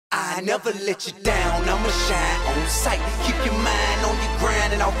I never let you down, I'ma shine on sight. Keep your mind on your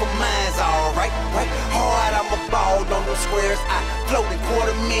grind and off of mine's alright, right? Hard, I'ma ball on them squares. I float in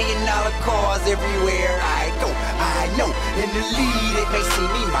 $250,000 cars everywhere I go. I know in the lead it may seem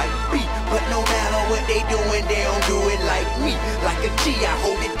me might be, but no matter what they doing, they don't do it like me. Like a G, I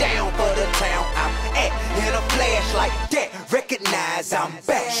hold it down for the town I'm at. In a flash like that, recognize I'm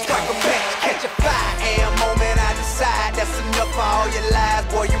back. Strike a match, catch a 5 a.m. moment, I decide that's enough for all your lies,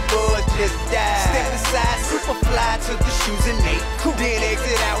 boy, your buzz just died. Step aside, super fly, took the shoes and they cool. Then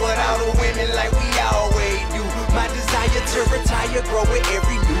exit out with all the women like we always do. My desire to retire grow with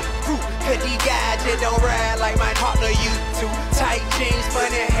every new crew. Cause these guys just don't ride like my partner used to. Tight jeans,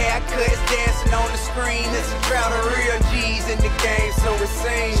 funny haircuts, dancing on the screen. It's a crowd of real G's in the game, so it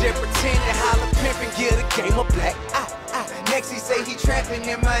seems. Just pretend to holler, pimp and get a game of black. Next he say he trapping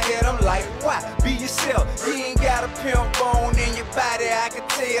in my head, I'm like, why? Be yourself, you ain't got a pimp bone in your body. I can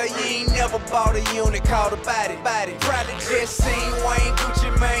tell you ain't never bought a unit called a body. Probably just seen Wayne,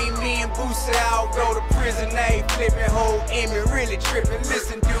 Gucci Mane, me and Boosie all go to prison. They flipping whole Emmy, really tripping.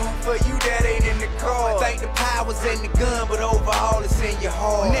 Listen dude, for you that ain't in the car. Think the power's in the gun, but overall it's in your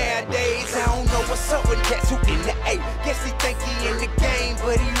heart. Nowadays I don't know what's up with cats who in the A. Guess he think he in the game,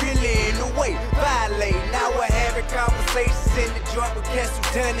 but he really in the way. Violate, now we're having conversations in the joint with cats who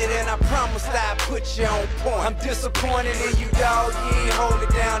done it, and I promise I'll put you on point. I'm disappointed in you, dog. You ain't hold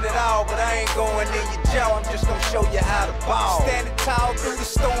it down at all, but I ain't going in your jaw. I'm just gonna show you how to ball. Standing tall through the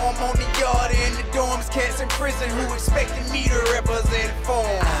storm on the yard in the dorms. Cats in prison who expected me to represent for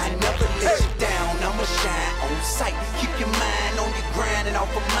 'em. I never let you down, I'ma shine on sight. Keep your mind on your grind and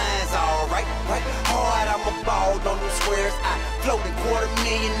off of mine's alright, right? Hard, I'ma ball on them squares. I float in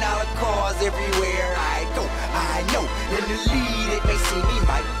 $250,000 cars everywhere I go. I know in the lead it may seem me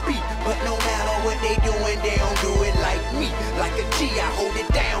might be, but no matter what they doing, they don't do it like me. Like a G, I hold it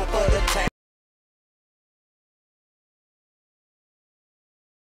down